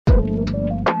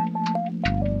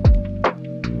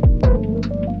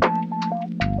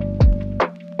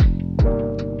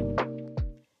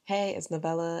it's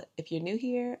Novella. If you're new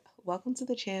here, welcome to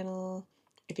the channel.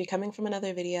 If you're coming from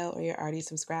another video or you're already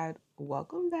subscribed,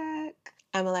 welcome back.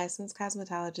 I'm a licensed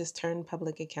cosmetologist turned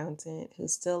public accountant who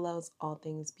still loves all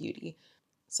things beauty.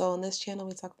 So on this channel,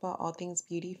 we talk about all things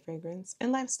beauty, fragrance,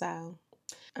 and lifestyle.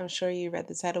 I'm sure you read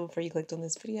the title before you clicked on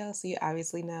this video, so you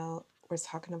obviously know we're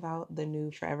talking about the new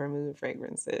FORVR Mood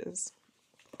fragrances.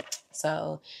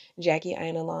 So Jackie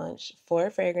Aina launched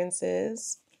 4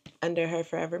 fragrances under her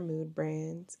FORVR Mood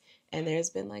brand, and there's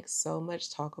been like so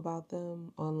much talk about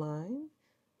them online.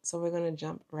 So we're going to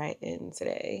jump right in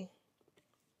today.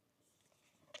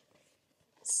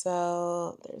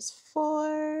 So there's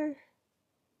 4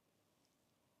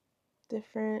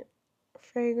 different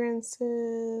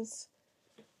fragrances.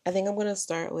 I think I'm going to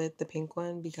start with the pink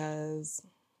one because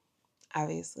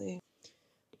obviously.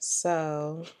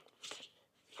 So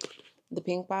the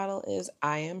pink bottle is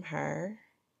I Am Her.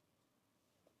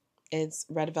 It's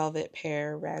red velvet,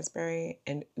 pear, raspberry,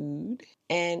 and oud.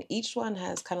 And each one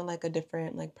has kind of like a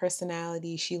different like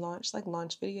personality. She launched like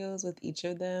launch videos with each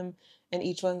of them, and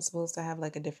each one's supposed to have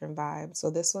like a different vibe. So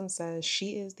this one says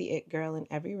she is the it girl in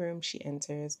every room she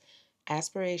enters,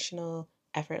 aspirational,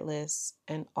 effortless,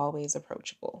 and always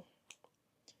approachable.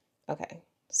 Okay,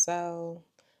 so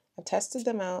I've tested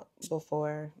them out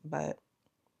before, but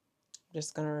I'm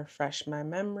just gonna refresh my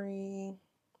memory.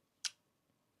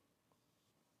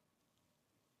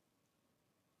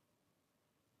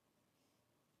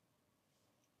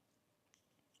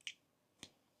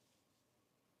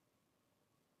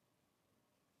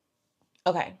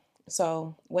 Okay,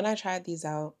 so when I tried these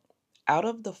out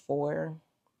of the 4,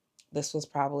 this was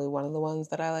probably one of the ones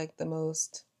that I liked the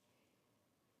most.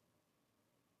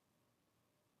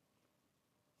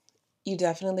 You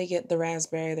definitely get the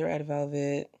raspberry, the red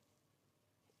velvet.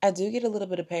 I do get a little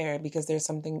bit of pear because there's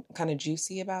something kind of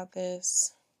juicy about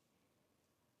this.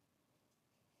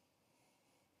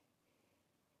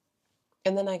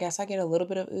 And then I guess I get a little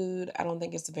bit of oud. I don't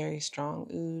think it's a very strong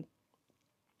oud.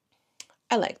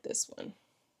 I like this one.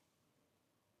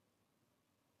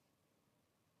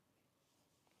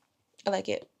 I like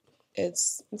it.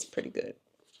 It's pretty good.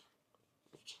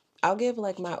 I'll give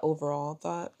like my overall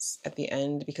thoughts at the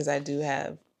end because I do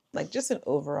have like just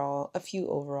a few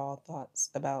overall thoughts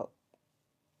about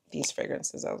these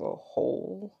fragrances as a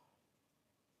whole.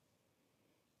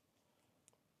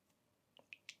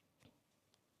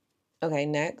 Okay,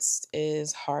 next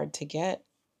is Hard to Get,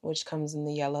 which comes in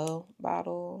the yellow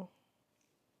bottle.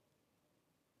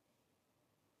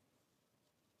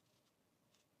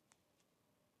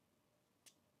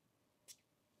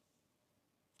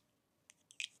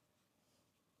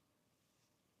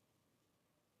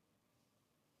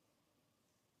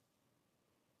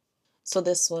 So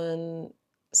this one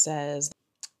says,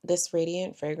 this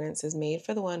radiant fragrance is made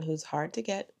for the one who's hard to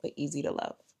get but easy to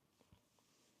love.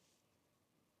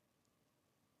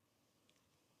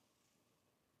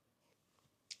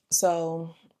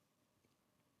 So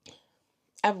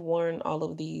I've worn all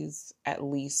of these at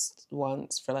least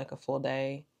once for like a full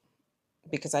day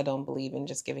because I don't believe in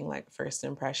just giving like first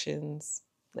impressions.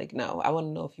 Like, no, I want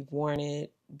to know if you've worn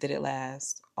it, did it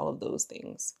last, all of those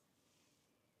things.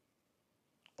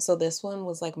 So this one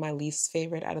was like my least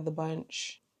favorite out of the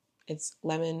bunch. It's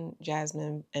lemon,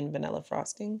 jasmine, and vanilla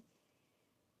frosting.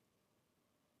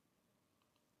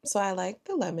 So I like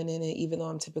the lemon in it, even though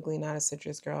I'm typically not a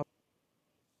citrus girl.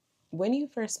 When you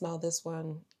first smell this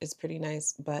one, it's pretty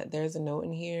nice, but there's a note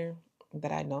in here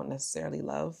that I don't necessarily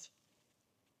love.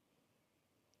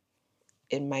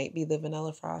 It might be the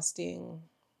vanilla frosting,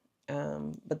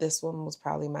 but this one was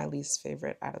probably my least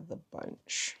favorite out of the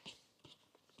bunch.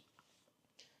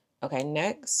 Okay,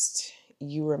 next,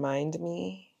 You Remind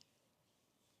Me.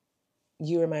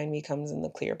 You Remind Me comes in the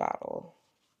clear bottle.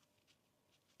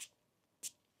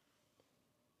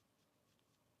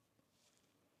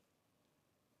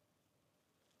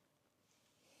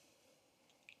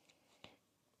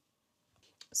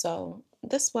 So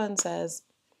this one says,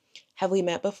 have we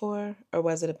met before or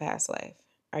was it a past life?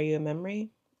 Are you a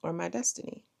memory or my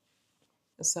destiny?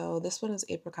 So this one is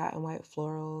apricot and white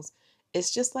florals.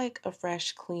 It's just like a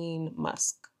fresh, clean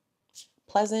musk.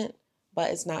 Pleasant, but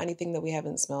it's not anything that we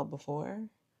haven't smelled before.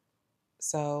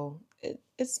 So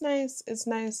it's nice. It's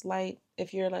nice, light.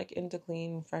 If you're like into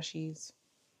clean freshies,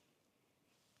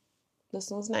 this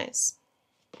one's nice.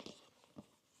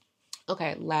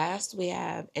 Okay, last we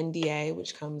have NDA,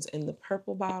 which comes in the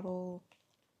purple bottle.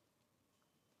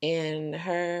 And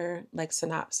her like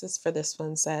synopsis for this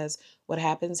one says, what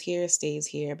happens here stays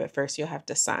here, but first you'll have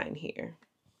to sign here.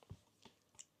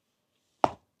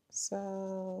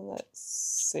 So let's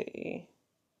see.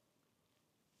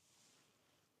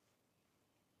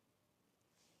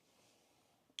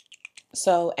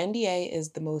 So NDA is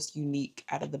the most unique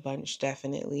out of the bunch,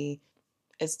 definitely.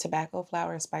 It's tobacco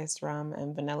flower, spiced rum,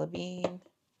 and vanilla bean.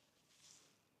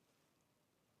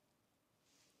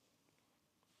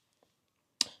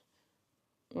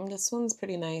 This one's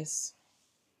pretty nice.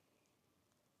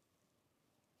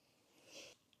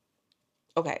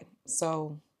 Okay,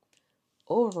 so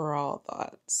overall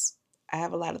thoughts. I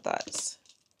have a lot of thoughts.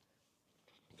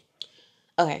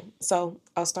 Okay, so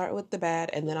I'll start with the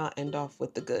bad and then I'll end off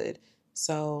with the good.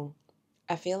 So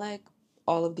I feel like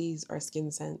all of these are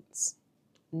skin scents.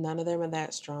 None of them are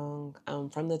that strong.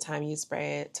 From the time you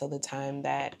spray it till the time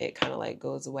that it kind of like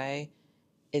goes away,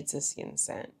 it's a skin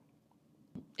scent.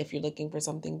 If you're looking for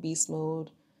something beast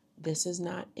mode, this is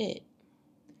not it.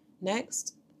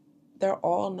 Next, they're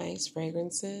all nice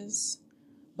fragrances,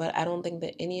 but I don't think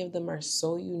that any of them are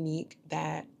so unique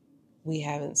that we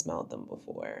haven't smelled them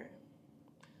before.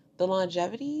 The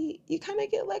longevity, you kind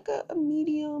of get like a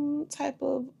medium type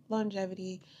of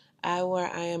longevity. I wore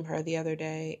I Am Her the other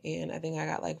day and I think I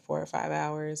got like 4 or 5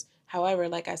 hours. However,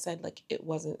 like I said, like it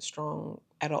wasn't strong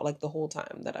at all, like the whole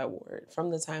time that I wore it.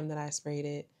 From the time that I sprayed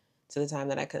it to the time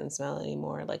that I couldn't smell it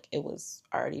anymore, like it was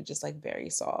already just like very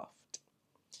soft.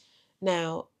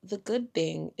 Now, the good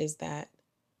thing is that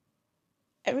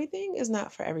everything is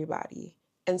not for everybody.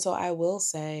 And so I will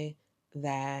say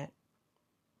that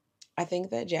I think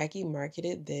that Jackie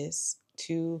marketed this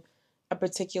to a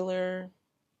particular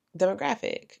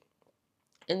demographic.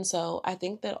 And so I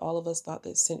think that all of us thought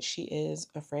that since she is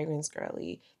a fragrance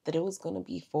girly, that it was going to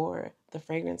be for the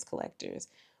fragrance collectors.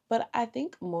 But I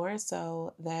think more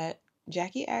so that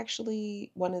Jackie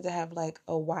actually wanted to have like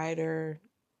a wider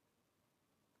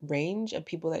range of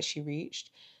people that she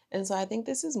reached. And so I think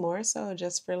this is more so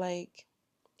just for like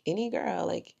any girl,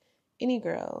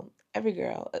 every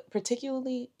girl,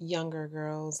 particularly younger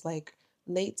girls, like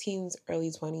late teens, early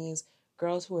 20s,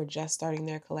 girls who are just starting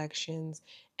their collections.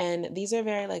 And these are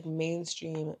very like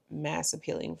mainstream, mass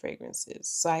appealing fragrances.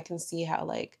 So I can see how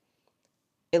like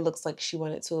it looks like she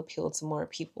wanted to appeal to more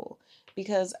people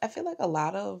because I feel like a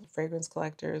lot of fragrance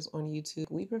collectors on YouTube,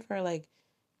 we prefer like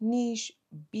niche,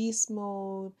 beast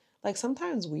mode, like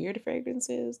sometimes weird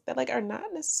fragrances that like are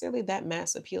not necessarily that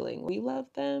mass appealing. We love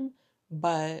them,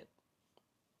 but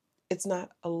it's not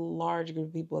a large group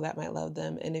of people that might love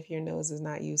them. And if your nose is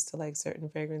not used to like certain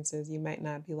fragrances, you might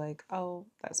not be like, oh,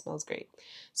 that smells great.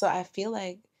 So I feel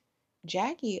like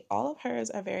Jackie, all of hers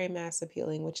are very mass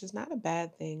appealing, which is not a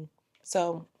bad thing.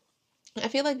 So I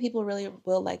feel like people really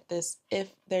will like this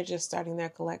if they're just starting their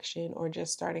collection or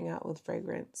just starting out with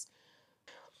fragrance.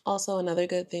 Also, another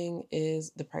good thing is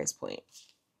the price point.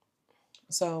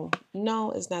 So,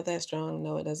 no, it's not that strong.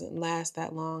 No, it doesn't last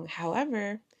that long.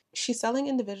 However, she's selling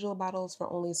individual bottles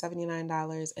for only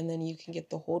 $79, and then you can get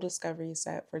the whole discovery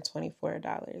set for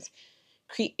 $24.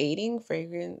 Creating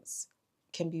fragrance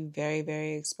can be very,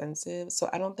 very expensive.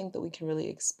 So, I don't think that we can really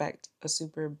expect a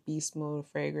super beast mode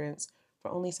fragrance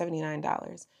for only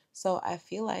 $79. So, I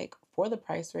feel like for the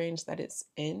price range that it's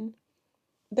in,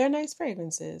 they're nice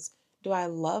fragrances. Do I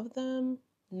love them?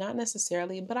 Not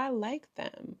necessarily, but I like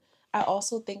them. I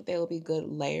also think they will be good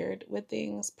layered with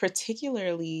things,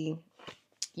 particularly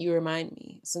You Remind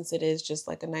Me, since it is just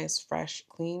like a nice, fresh,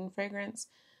 clean fragrance.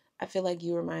 I feel like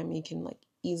You Remind Me can like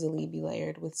easily be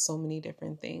layered with so many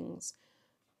different things.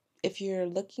 If you're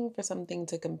looking for something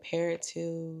to compare it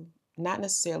to, not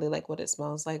necessarily like what it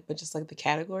smells like, but just like the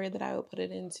category that I would put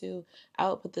it into, I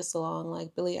would put this along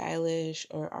like Billie Eilish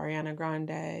or Ariana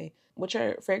Grande, which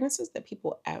are fragrances that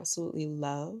people absolutely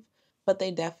love, but they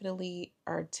definitely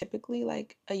are typically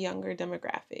like a younger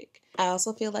demographic. I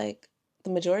also feel like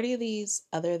the majority of these,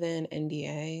 other than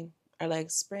NDA, are like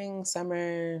spring,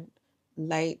 summer,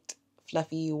 light,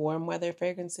 fluffy, warm weather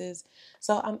fragrances.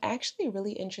 So I'm actually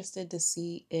really interested to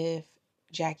see if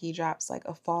Jackie drops like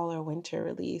a fall or winter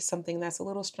release, something that's a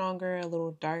little stronger, a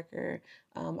little darker.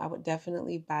 I would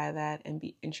definitely buy that and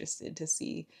be interested to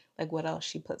see like what else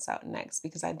she puts out next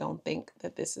because I don't think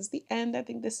that this is the end. I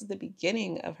think this is the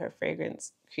beginning of her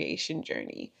fragrance creation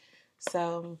journey.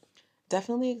 So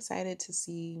definitely excited to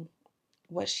see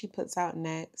what she puts out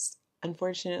next.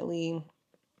 Unfortunately,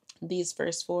 these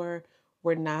first four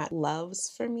were not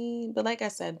loves for me, but like I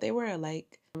said, they were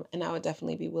alike. And I would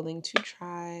definitely be willing to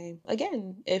try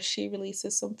again if she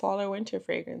releases some fall or winter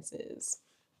fragrances.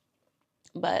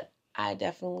 But I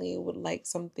definitely would like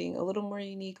something a little more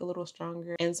unique, a little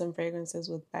stronger, and some fragrances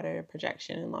with better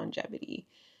projection and longevity.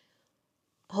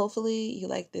 Hopefully, you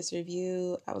like this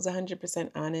review. I was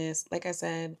 100% honest. Like I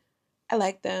said, I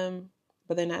like them,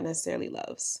 but they're not necessarily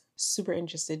loves. Super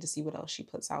interested to see what else she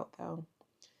puts out though.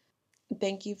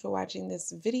 Thank you for watching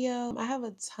this video. I have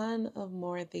a ton of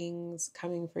more things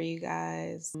coming for you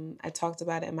guys. I talked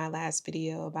about it in my last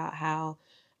video about how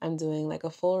I'm doing like a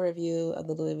full review of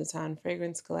the Louis Vuitton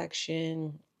fragrance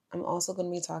collection. I'm also going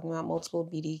to be talking about multiple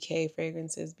BDK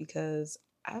fragrances because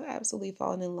I've absolutely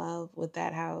fallen in love with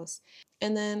that house.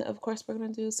 And then, of course, we're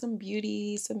going to do some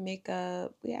beauty, some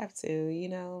makeup. We have to, you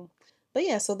know. But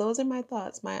yeah, so those are my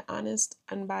thoughts, my honest,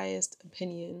 unbiased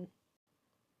opinion.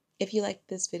 If you liked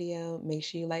this video, make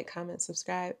sure you like, comment,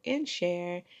 subscribe, and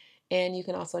share. And you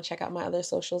can also check out my other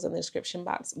socials in the description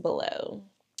box below.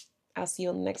 I'll see you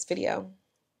in the next video.